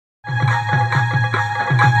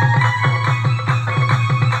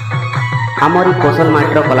हमारी कौशल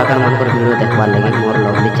माइट्र कलाकार मान वीडियो देखवार लगे मोर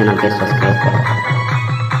लवली चैनल के सब्सक्राइब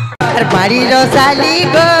करो। बाड़ी रसाली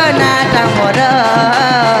गो नाटा मोर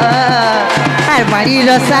बाड़ी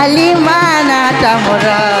रसाली माँ नाटा मोर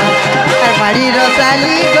बाड़ी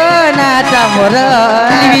रसाली गो नाटा मोर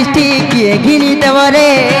लिपस्टिक किए घिनी देवरे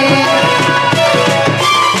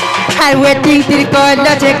वेटिंग तिर कल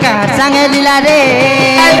छे का संगे लीला रे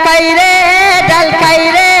डाल खाई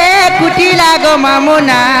रे कुटी लागो मामू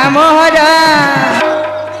नाम मोर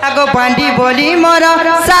आगो बांडी बोली मोर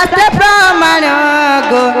शास्त्र प्रमाण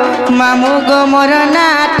गो मामू गो मोर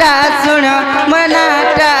नाटा सुन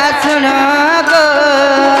गो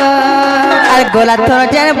आर गोला थोड़ा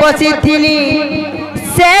जान बसी थीनी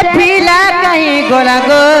से फिला कहीं गोला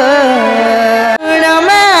गो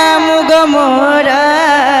मामू गो मोर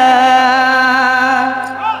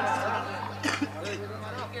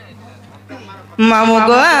मामू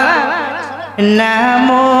गो ना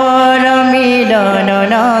मोर मिलन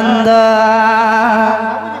नंद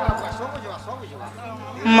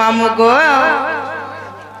मामू गो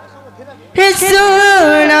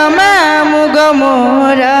सुन मामू गो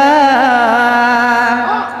मोर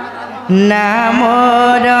ना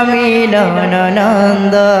मोर मिलन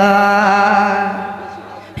नंद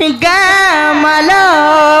गामल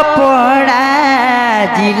पड़ा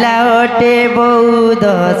जिला ओटे बौद्ध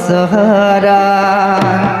सहर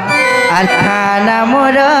आर थाना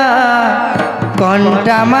मोर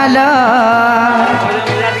कंटामाल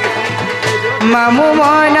मामू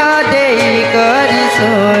मन देई करी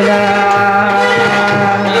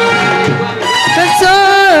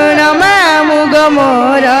सुन मामू गो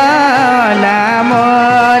मोर ना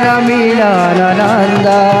मोर मिलन नंद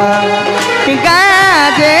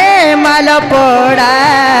गाजे माल पड़ा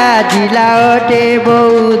जिला ओटे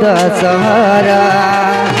बौद्ध सहर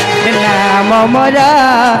नाम मोर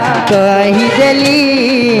कहीदेली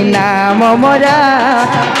नाम मोर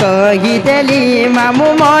कहीदेली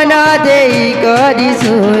मामू मन देई करी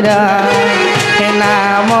सुर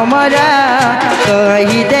नाम मोर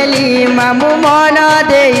कहीदेली मामू मन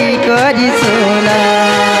देई करी सुर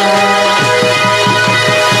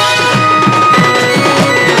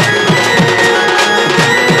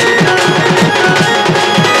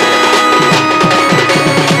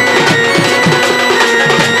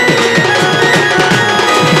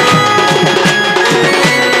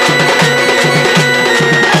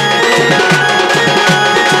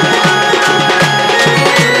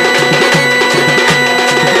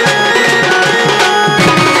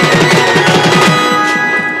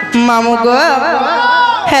मामू गो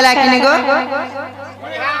हेला किनी गो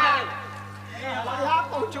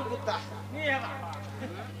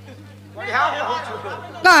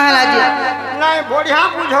कहाँ हेला जी नहीं बढ़िया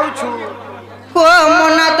बुझौ छु को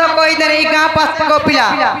मना तो कोई दरे गां पास को पिला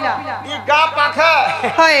ई गां पाखा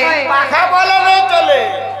है पाखा बोले नहीं चले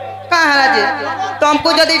कहाँ हेला जी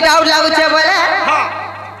तुमको यदि डाउट लागु छे बोले हां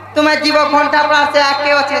तुम्हें जीव घंटा पर से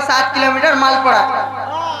आके अछि 7 किलोमीटर मालपड़ा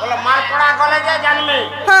बोले मालपड़ा गले जे जानली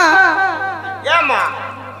हां ये मां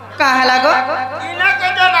कहाँ लागो इना के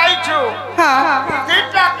जे नहीं छु हां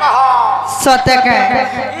सीटा कह सते के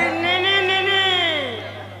नी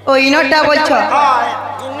ओ इनोटा बोल छ हां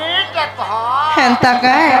इनीटा कह हेंता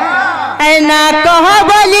के ए ना कह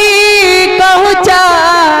बोली कहू चा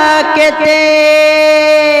केते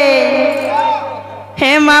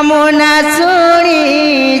हे मामू ना सुनी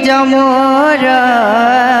जमोर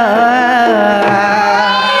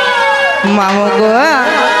मामू गो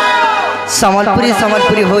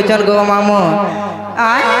समलपुरी होचन गो मामू आ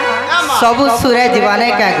सब सुरे जीवाने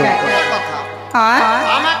का गो हां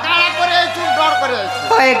हमें काला करे छु डर करे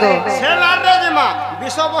छु होय गो सेलार रे जिमा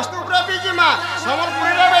विश्व वस्तु रे बिजिमा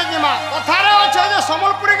समलपुरी रे बिजिमा कथारे अछि जे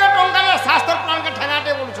समलपुरी के टंका रे शास्त्र प्राण के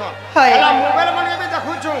ठगाटे बोल छ हला मोबाइल मन के भी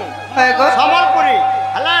देखु छु होय गो समलपुरी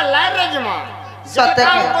हला लाइव रे जिमा सत्य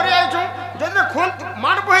काम करे आइ छु जदि खून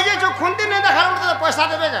मार बहि जे छु खूनती नहीं देखाल तो पैसा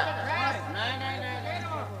देबे का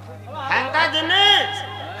हंता जिनिस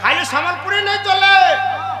खाली समलपुरी नहीं चले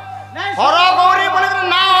हरा गौरी बोले के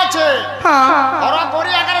नाम আছে हां हरा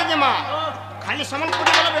गौरी आकर जिमा खाली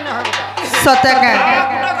समलपुरी वाला बने है सत्य के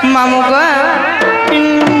मामू गो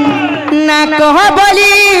ना कह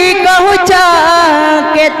बोली कहू चा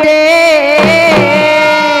केते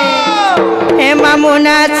हे मामू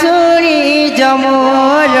ना सुनी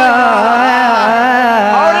जमोर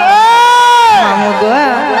मामू गो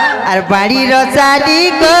आर बाड़ी रसाली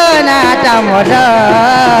गो नाटा मोर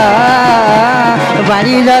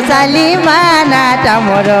बाड़ी रसाली माँ नाटा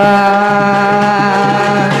मोर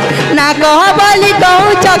ना कह बोली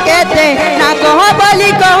कहू चकेते ना कह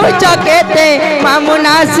बोली कहू चकेते मामू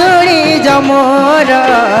ना सुनी जमोर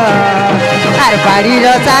আর বাড়ির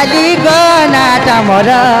শালি গো নাটা মোর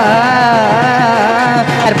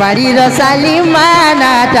আর বাড়ির শালি মা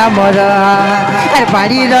নাটা মোর আর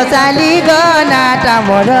বাড়ির শালি গো নাটা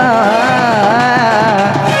মোর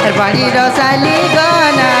আর বাড়ির শালি গো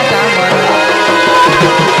নাটা মোর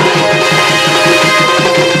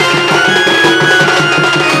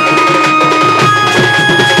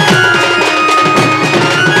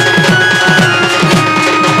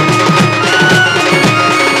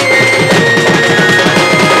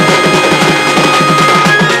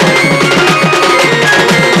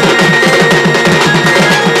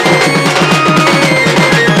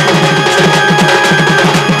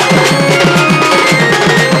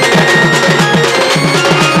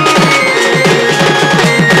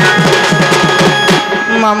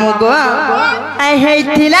मामू गो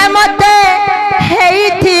हेथिला मते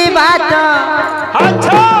हेथि बात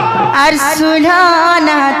आर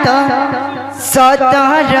सुलना तो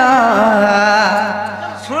 17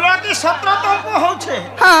 सुलती 17 तुमको होछे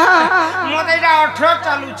हां मते 18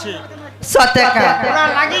 चालू छे 17 पूरा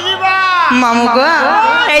लागि जीवा मामू गो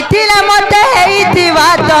हेथिला मते हेथि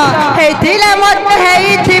बात हेथिला मते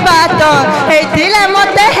हेथि बात हेथिला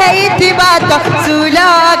मते हेथि बात सुला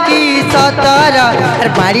की 17 আর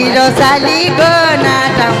বাড়ির শালি গো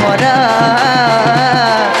নাটা মোর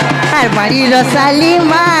আর বাড়ির শালি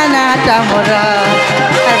মা নাটা মোর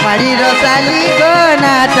আর বাড়ির শালি গো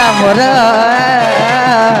নাটা মোর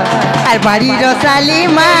আর বাড়ির শালি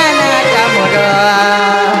মা নাটা মোর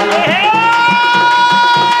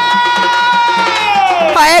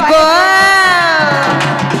হয় গো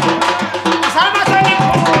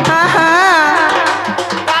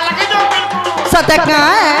सतका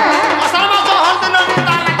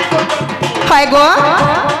हाय गो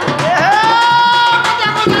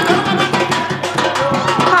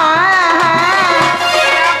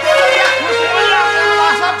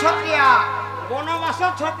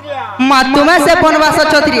माँ तुम्हें से बनवास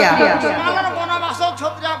छत्रिया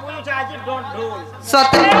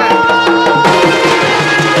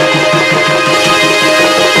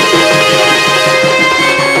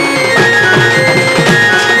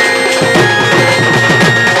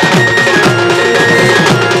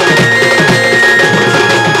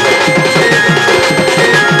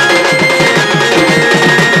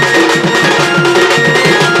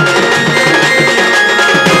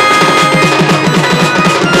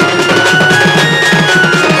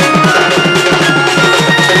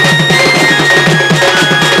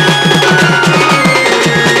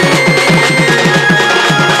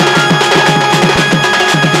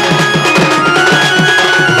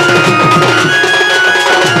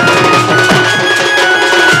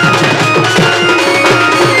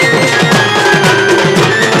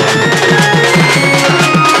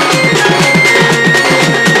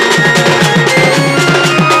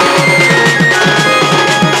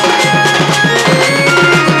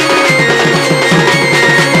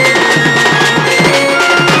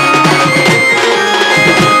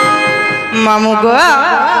मामू गो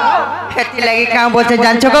हेती लगी कहाँ बोलते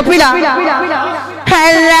जानछो को पिला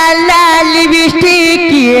हल्ला लाली बिस्टी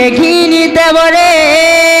किए घिनी देवरे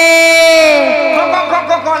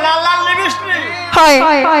लाला लिपस्टिक हाय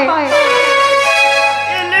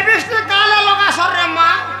ए लिपस्टिक काला लगा सर रे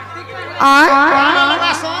मां काला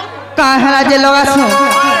लगा सर कहाँ जे लगा सो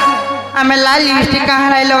हमें लाल लिपस्टिक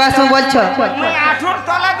कहाँ लगा सो बोलछो मैं 8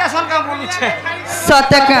 तला देशन का बोली छे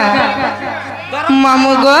सतका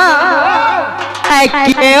मामू गो आई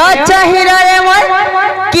के अच्छा हीरो रे मोर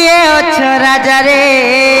के अच्छा राजा रे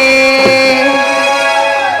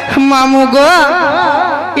मामू गो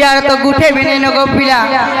यार तो गुठे भी नहीं नो गो पिला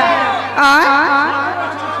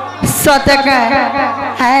सतका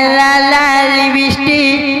हल्ला लाली बिस्टी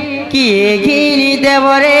किए घिनी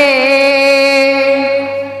देवरे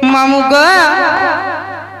मामू गो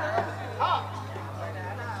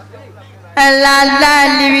लाल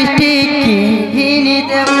लाली बिस्टी घिनी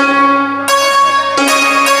देवरे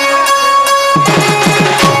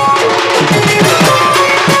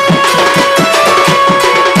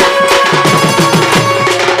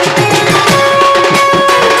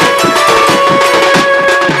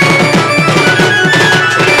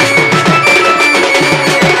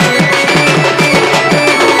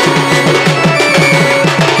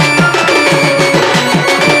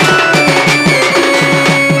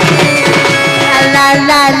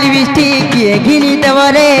लिपस्टिक ये घिनी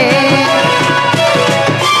देवरे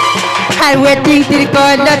हाय वेटिंग तिर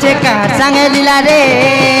कॉल छे कहाँ संगे लीला रे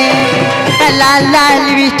लाल लाल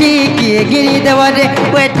लिपस्टिक ये घिनी देवरे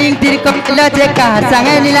वेटिंग तिर कॉल छे कहाँ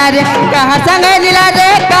संगे लीला रे कहाँ संगे लीला रे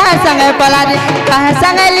कहाँ संगे पला रे कहाँ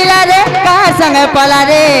संगे लीला रे कहाँ संगे पला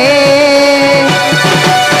रे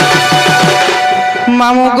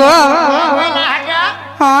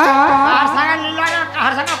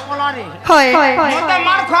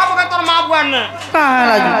कहाँ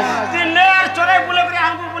लाजू दिने यार चोरे बोले करे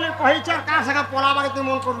हमको बोले कहि चार का सका पोला बारे तू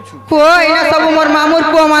मन करू छु कोई ना सब मोर मामुर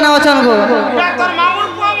पुआ माना अछन गो या तोर मामुर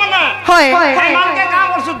पुआ मने होय मान के का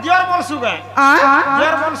बोलसु दियर बोलसु बे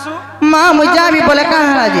दियर बोलसु मां मुजा भी बोले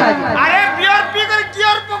कहाँ लाजी अरे बियर पी कर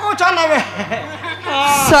कियर पको छनबे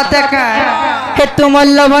सतका हे तुम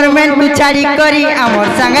गवर्नमेंट बिचारी करी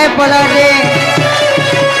हमर संगे पला रे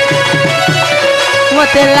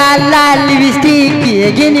मते लाल लाल लिपस्टिक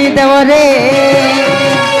किए गिनी देव रे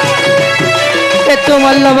हे तुम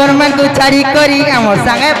गवर्नमेंट बिचारी करी हमर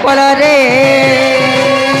संगे पला रे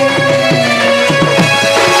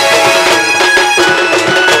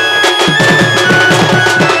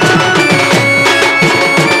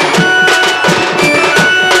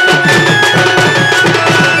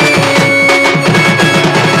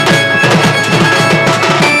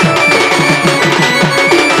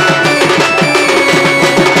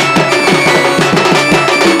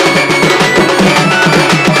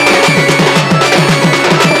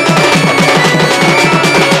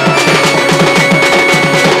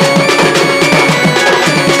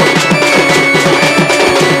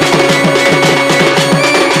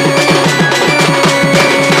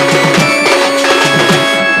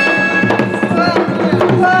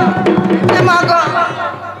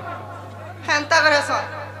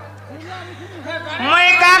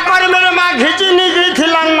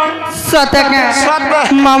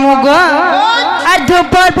मामू गो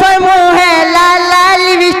धूपर पर मुहे लाल लाल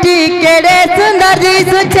लिपस्टिक केड़े सुंदर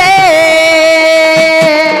दिसुछे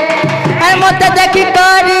अरे मत देखी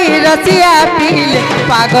करी रसिया पील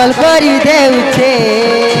पागल करी देउछे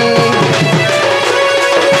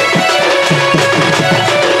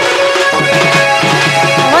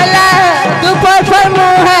होला धूपर पर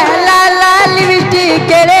मुहे लाल लाल लिपस्टिक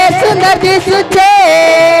केड़े सुंदर दिसुछे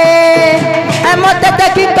मत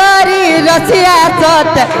देखी करी रसिया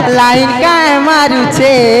सत लाइन का मारू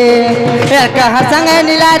छे कहाँ संगे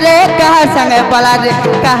नीला रे कहाँ संगे पला रे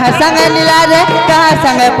कहाँ संगे नीला रे कहाँ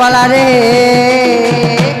संगे पला रे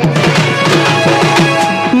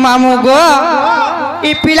मामू गो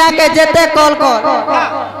ई पिला के जेते कॉल कर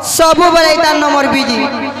सबु बेले तार नंबर बिजी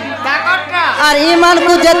और ईमान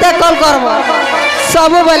को जेते कॉल करबो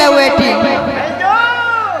सबु बेले वेटिंग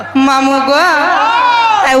मामू गो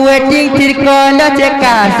वेटिंग तिरकोल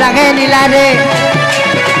चेका संगे नीला रे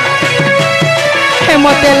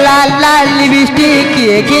मते लाल लाल लिपस्टिक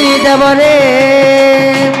किए गिनी देव रे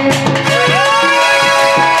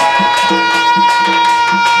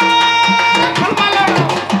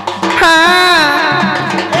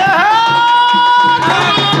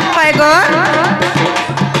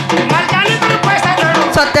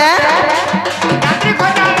सत्य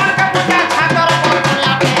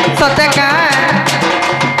सत्य का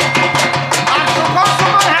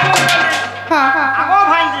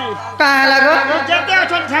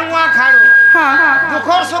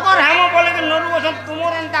दुखर सुखर हेमो बोले कि नरु बसन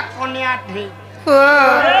तुमर अंता कन्या थी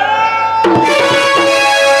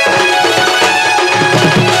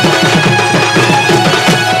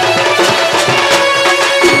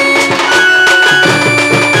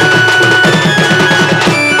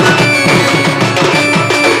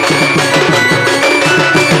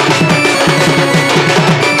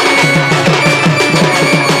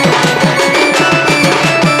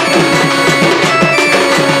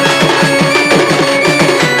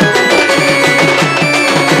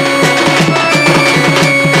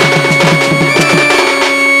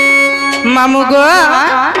मामू गो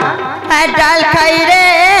डाल खाई रे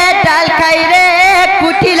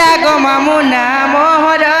कुटिला गो मामू ना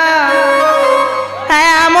मोहर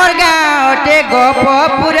आमर गाँवटे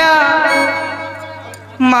गपपुर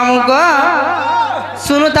मामू गो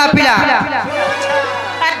सुनु ता पिला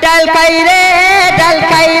डाल खाई रे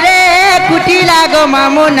कुटिला गो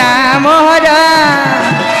मामू ना मोहर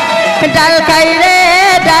डाल खाई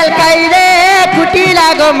रे कुटिला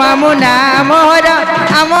गो मामू ना मोहर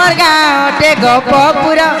आमर गाँवटे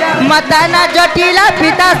गपपुर माता ना जटिला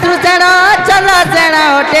पिता श्रुसेण चंद्रसेण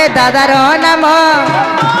ओटे दादार नाम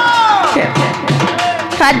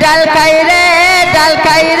डाल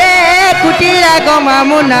खाई रे कुटिला गो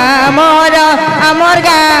मामू ना मोहर आमर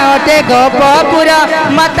गाँवटे गपपुर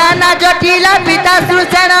माता ना जटिला पिता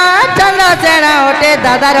श्रुसेण चंद्रसेण ओटे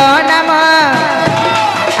दादार नाम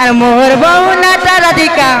मोहर बहु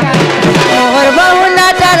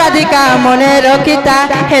नाटा राधिका मने रखिता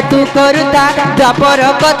हेतु करुता द्वापर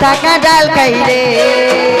कथा का डाल खाई रे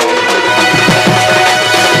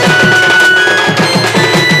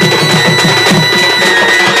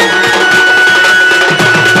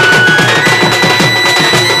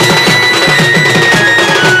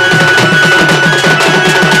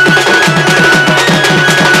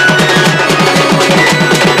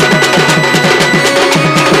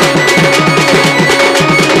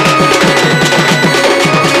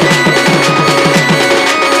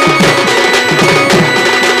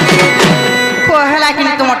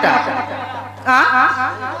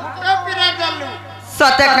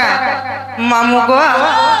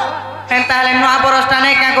एंता हेले नुआ बरसटा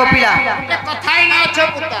नहीं क्या को पिला कथा ही ना अच्छे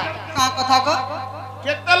पुता हां कथा को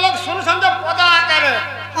केते लोग सुन समझ पदा आकारे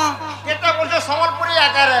हां केते बोलते संबलपुरी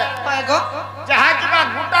आकारे हाय गो जहां की बा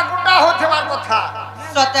गुटा गुटा होथबार कथा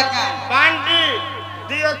सत्य का पांडी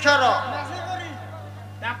दी अक्षर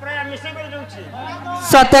तापरे मिसे कर दउची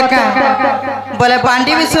सत्य का बोले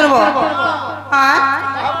बांडी भी सुनबो हां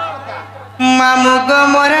मामू गो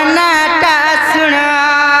मोर नाटा सुन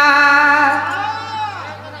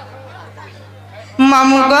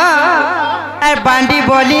मामू गो अरे बांडी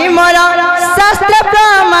बोली मोर शास्त्र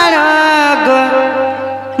प्रमाण गो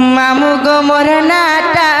मामू गो मोर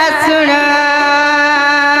नाटा सुन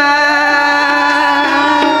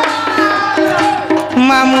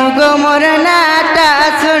मामू गो मोर नाटा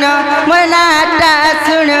सुन मोर नाटा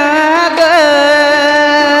सुन गो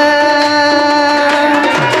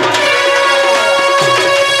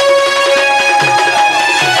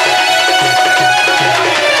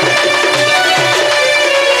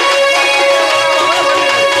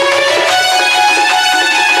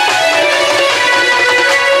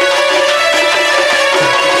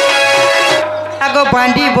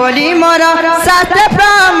बांडी बोली मोर शास्त्र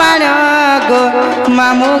प्रमाण गो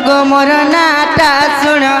मामू गो मोर नाटा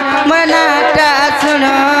सुन मोर नाटा सुन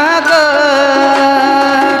गो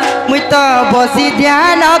मुई तो बसी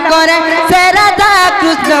ध्यान करे से राधा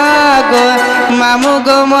कृष्ण गो मामू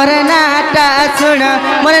गो मोर नाटा सुन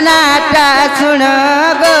मोर नाटा सुन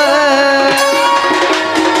गो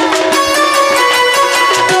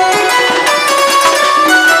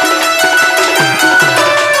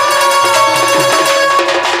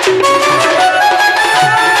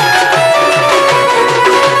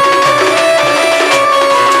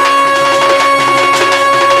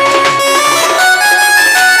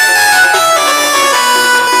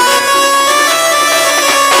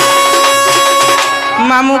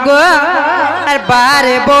मामू गो अरे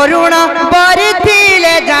बारे बोरुण बोरी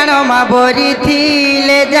थीले जानो माँ बोरी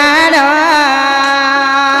थीले जानो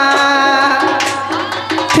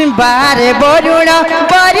बारे बोरुण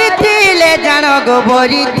बोरी थीले जानो गो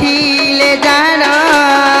बोरी थीले जानो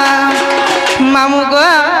मामू गो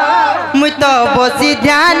मुई तो बसी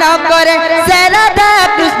ध्यान करे से राधा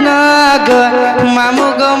कृष्ण गो मामू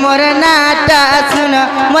गो मोर नाटा सुन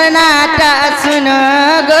मोर नाटा सुन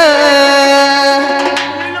गो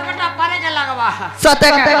सत्य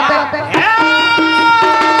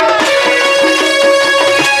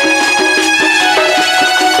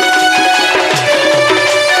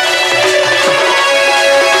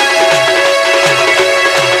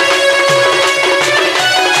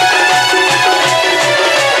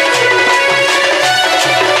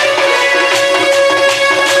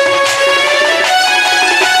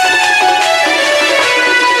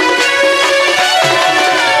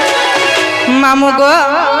मामू गो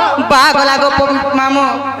बाग लागो मामू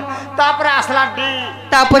तापरे असला डी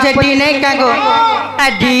तापछे डी नहीं का गो आ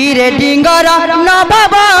डी रे डिंगर न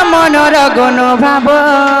भाव मनर गो न भाव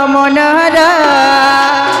मनर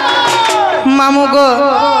मामू गो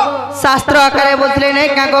शास्त्र आकारे बोलले नहीं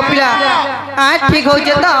का गो पिला आ ठीक हो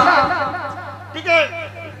जे तो ठीक है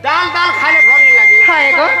दाल दाल खाले भल लगे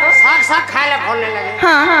हाय गो साग साग खाले भल लगे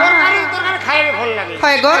हां हां तरकारी खाले भल लगे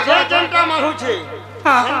हाय गो जे जनता माहू छे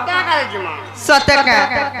चिंता करे जिमा सत्य का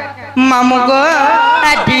मामू गो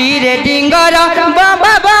आडी रे डिंगर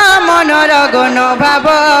बाबा मनर गो न भाव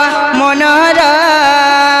मनर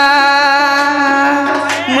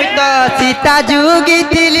मुई तो सीता जुगी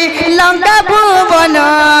तिली लंका भुवन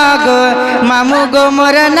गो मामू गो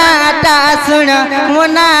मोर नाटा सुन मो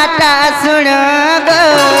नाटा सुन गो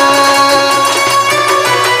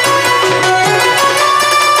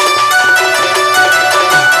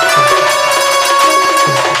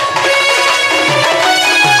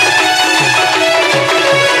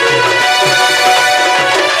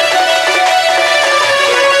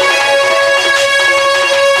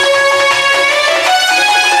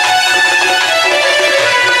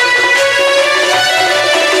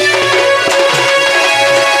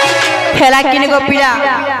खेला किने गो पिला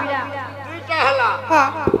दुईटा हला हां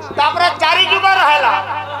तापरे चारि जुबर हला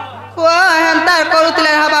ओ हंतार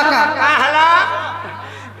करूतले हबा का हला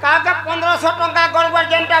का के 1500 टका गड़बड़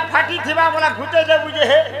जेंटा फाटी थिबा बोला घुटे जे बुझे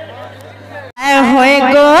हे आय होए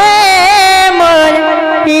गो मोर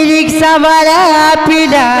रिक्शा वाला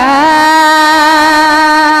पिला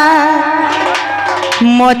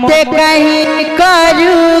मोते कहीं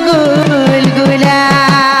करू गुलगुला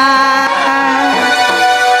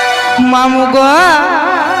मामू गो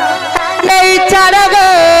नहीं छाड़ गो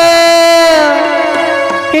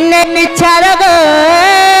नहीं छाड़ गो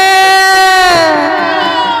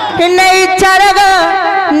नहीं छाड़ गो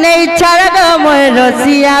नहीं छाड़ गो मोर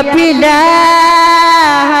रसिया पिला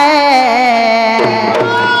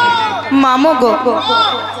গো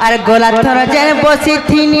আর গলা থর যেন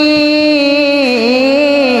বসিথিনি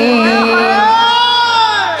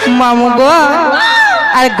মামু গো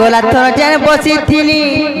আর গলা থর যেন বসিথিনি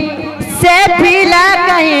से पीला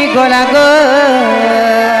कहीं गोला गो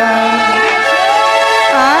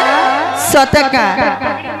सतका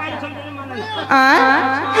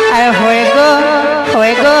अरे होए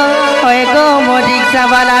गो मोर रिक्शा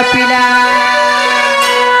वाला पीला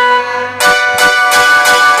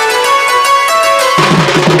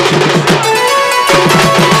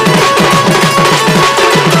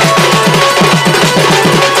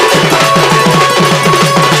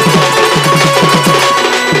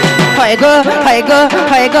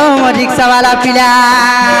होए गो मोर रिक्शा वाला पीला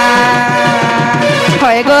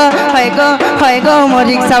होए गो मोर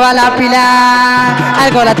रिक्शा वाला पीला আর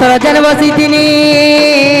গলা তোর যেন বসিতিনি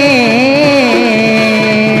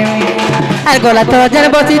আর গলা তোর যেন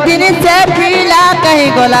বসিতিনি সে পীলা কहीं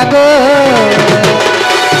গলা গো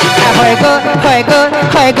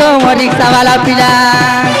होए गो मोर रिक्शा वाला पीला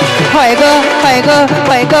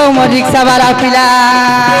होए गो मोर रिक्शा वाला पीला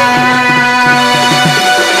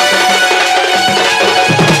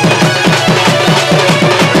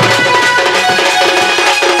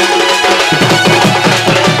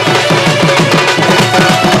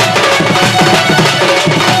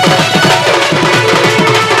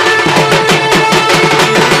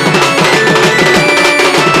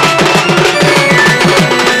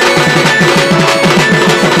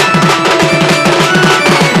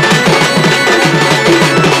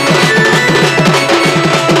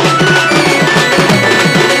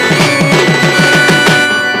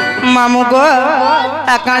मामू गो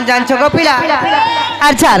अकान जान छो गो पिला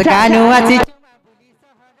আর ঝাড়খানু আছি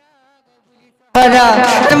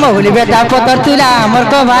মহুলি বেটা পতর তুলা আমার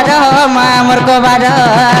কবার মা আমার কবার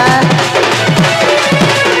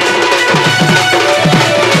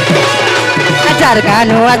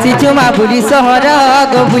ঝাড়খানু আছি চুমা বুলি শহর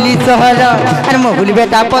গো বুলি শহর আর মহুলি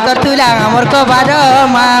বেটা পতর তুলা আমার কবার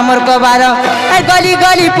মা আমার কবার আর গলি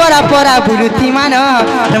গলি পরা পরা বুলুতি মান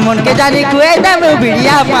মনকে জানি কুয়ে দাম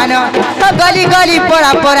বিড়িয়া পান গলি গলি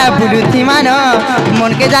পরা পরা বুলুতি মান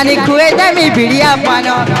মনকে জানি কুয়ে দামি বিড়িয়া পান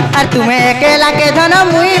আর তুমি একেলা কে ধন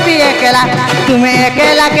মুই বি একেলা তুমি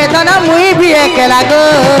একেলা কে ধন মুই বি একেলা গো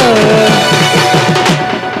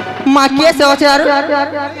মা কে সোচার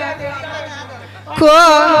को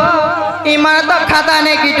ईमान तो खाता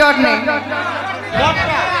नहीं की डॉट नहीं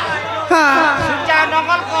हाँ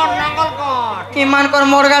ईमान कर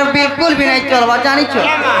मोरगार बिल्कुल भी नहीं चलवा जानी छो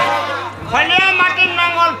फलिया माटी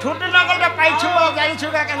नंगल छोटे नंगल के पाइछु जानी छु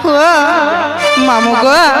का मामू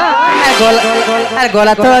गो আর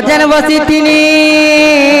গলা তো যেন বসিতিনি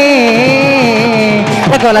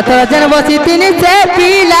গলা তো যেন বসিতিনি সে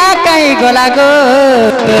পিলা কাই গলা গো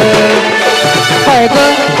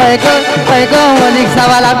होए गो मोर रिक्शा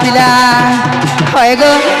वाला पीला होए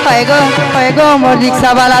गो मोर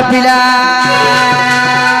रिक्शा वाला पीला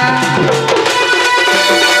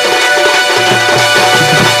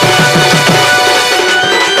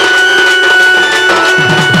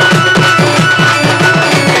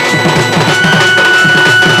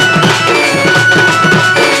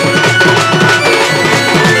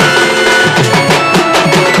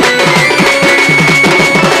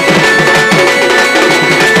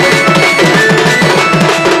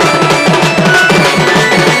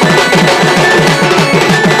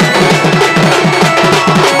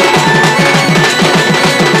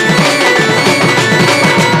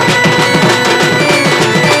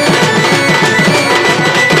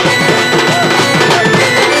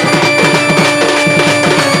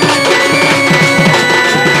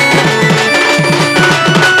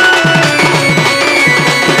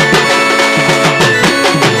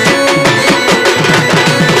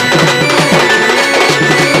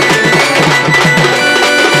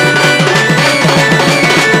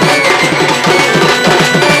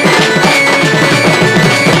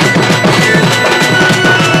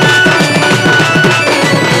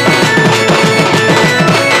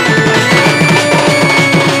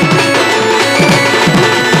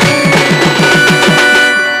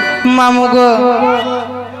मामू गो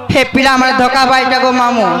हे पिला हमारे धोखा बाईटा गो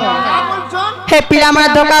मामू हे पिला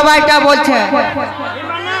हमारे धोखा बाईटा बोलछे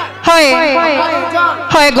होय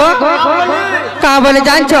होय गो कहाँ बोले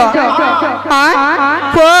जानछो हाँ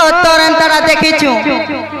को तोरन तारा देखिछु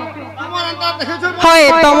होय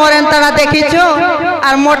तमर एंतारा देखिछु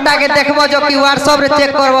আর মোটাকে দেখবো जो कि व्हाट्सएप रे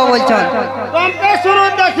चेक करबो बोलछन तुमके शुरू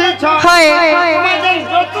देखिछु होय तुम्हारे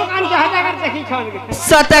जोतु काम के हटा कर देखिछु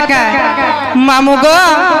सतका मामू गो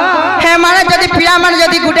हे माने जदी पिला माने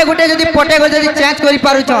जदी गुटे गुटे जदी पटे गो जदी चेंज करि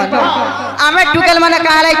पारु छन आमे टुकेल माने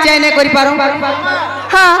काहे चेंज नै करि पारू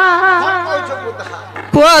हां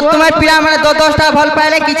पुओ तुम पिला माने 10टा भल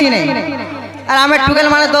पाइले किछि नै और आमे टुकेल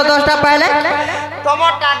माने 10टा पाइले तुम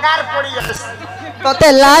टाकार पड़ी जास तोते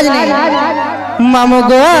लाज नहीं मामू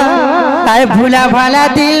गो तारे भूला भाला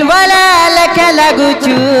दिल वाला लखे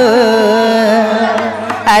लगुचू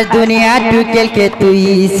आज दुनिया टुकेल के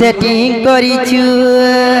तुई सेटिंग करिचू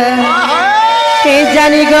ए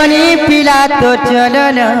जानी गनी पिला तो चलो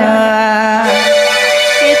न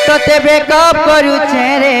ए तोते बेकअप करू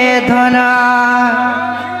छेरे धन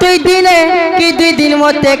तुई दिने कि 2 दिन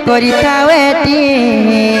मते करी थावेटी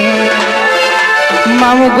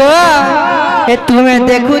मामू गो ए तुम्हें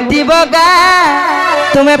देखू थीबगा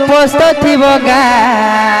तुम्हें पोस्तो थीबगा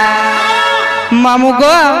मामू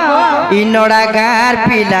गो इ नोड़ा गार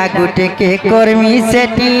पिला गुटे के कर्मी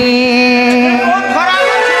सेटी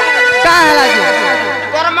कहाँ लगे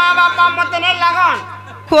तोर माँ बापा मत नहीं लगन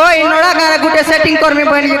कोई नोड़ा गार गुटे सेटिंग कर्मी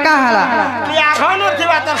बन जे कहाँ ला कि आखो न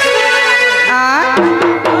थीबा तर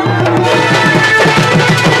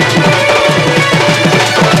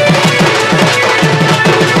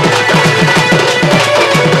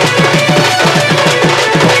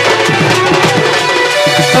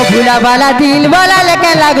भूला वाला दिल वाला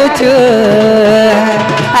लेके लागू छु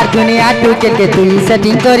और दुनिया टूके के तू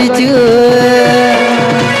सेटिंग करी छु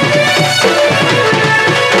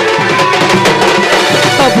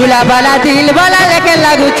भूला वाला दिल वाला लेके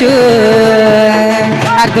लागू छु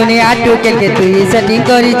और दुनिया टूके के तू सेटिंग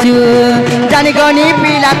करी छु जानी गनी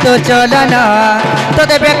पिला तो चलो न तो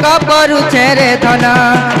दे बेकअप करू छेरे धन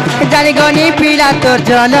जानी गनी पिला तो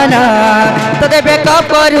चलो न तो दे बेकअप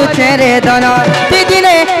करू छेरे धन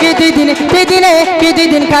 2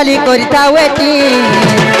 दिन खाली करता वेटी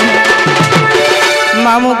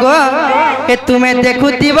मामू गो के तुम्हें देखू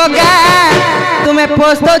थीबगा तुम्हें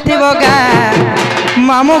पोस्तो थीबगा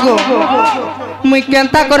मामू गो मुई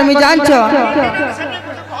केंता करमी जानछो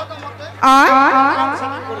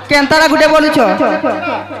केंतारा गुटे बोलुछ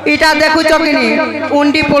इटा देखु चकिनी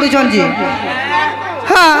उंडी पड़ुछन जी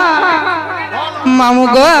हाँ मामू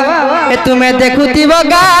गो ए तुम्हें देखु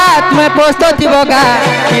थीबगा तुम्हें पोस्तो थीबगा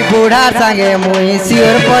कि बूढ़ा संगे मुई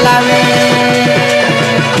सियोर पलामे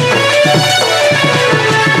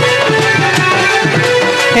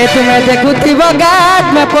ए तुम्हें देखु थीबगा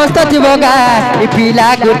तुम्हें पोस्तो थीबगा इ पिला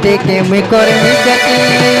गुटे के मुई करमी चटी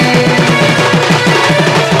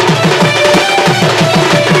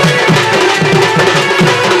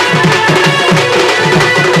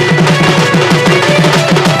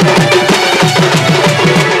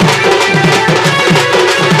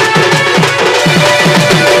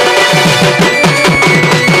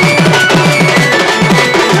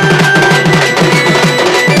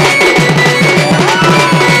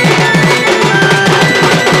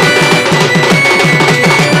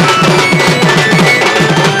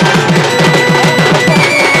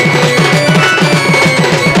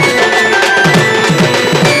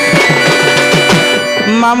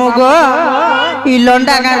मामू गो इ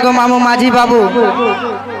लंडा गाँव गो मामू माझी बाबू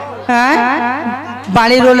हाँ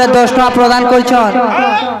बाणी रोले 10 टका प्रदान कर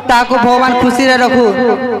ताको भगवान खुशी रे रखू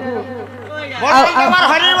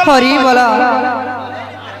हरी बोलो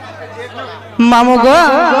मामू गो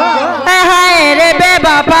हाय रे बे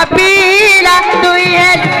बापा पीला तुई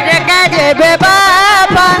है रे काजे बे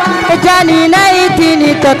बापा जानी नहीं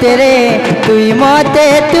थी तो तेरे तुई मते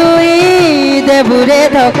तुई दे बुरे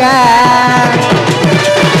धोखा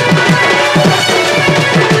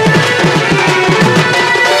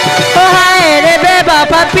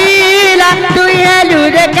बापा पीला तुई है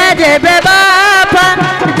लूरे काजे बे बापा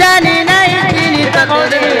जानी नहीं थी तो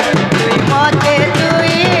तेरे तुई मते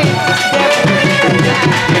तुई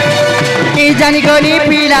ई जानी गनी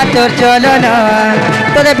पीला तोर चलो न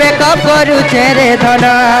तोरे बेकअप करू छेरे धन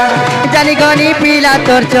जानी गनी पीला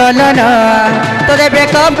तोर चलो न तोरे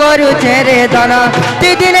बेकअप करू छेरे धन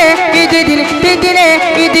 2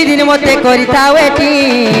 दिन मते करिता वेटी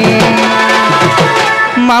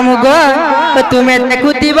मामू गो तुम्हें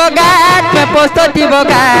देखू थीबगा तुम्हें पोस्तो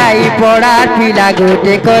थीबगा इ पड़ा पिला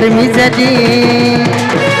गुटे कर्मी सेटी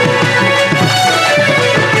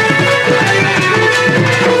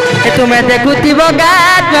तुम्हें देखू थीबगा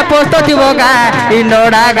तुम्हें पोस्तो थीबगा इ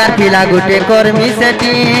नोड़ा गार पिला गुटे कर्मी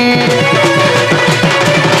सेटी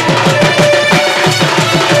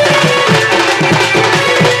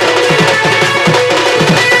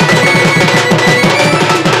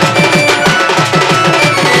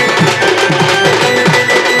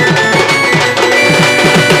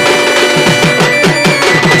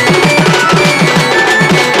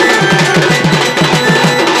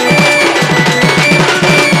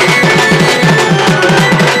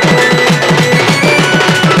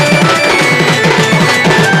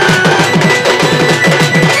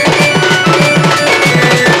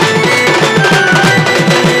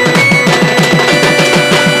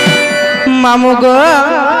मामू गो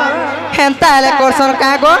हेंता हेले करसन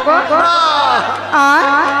का गो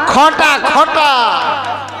खटा खटा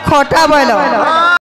खोटा बोलो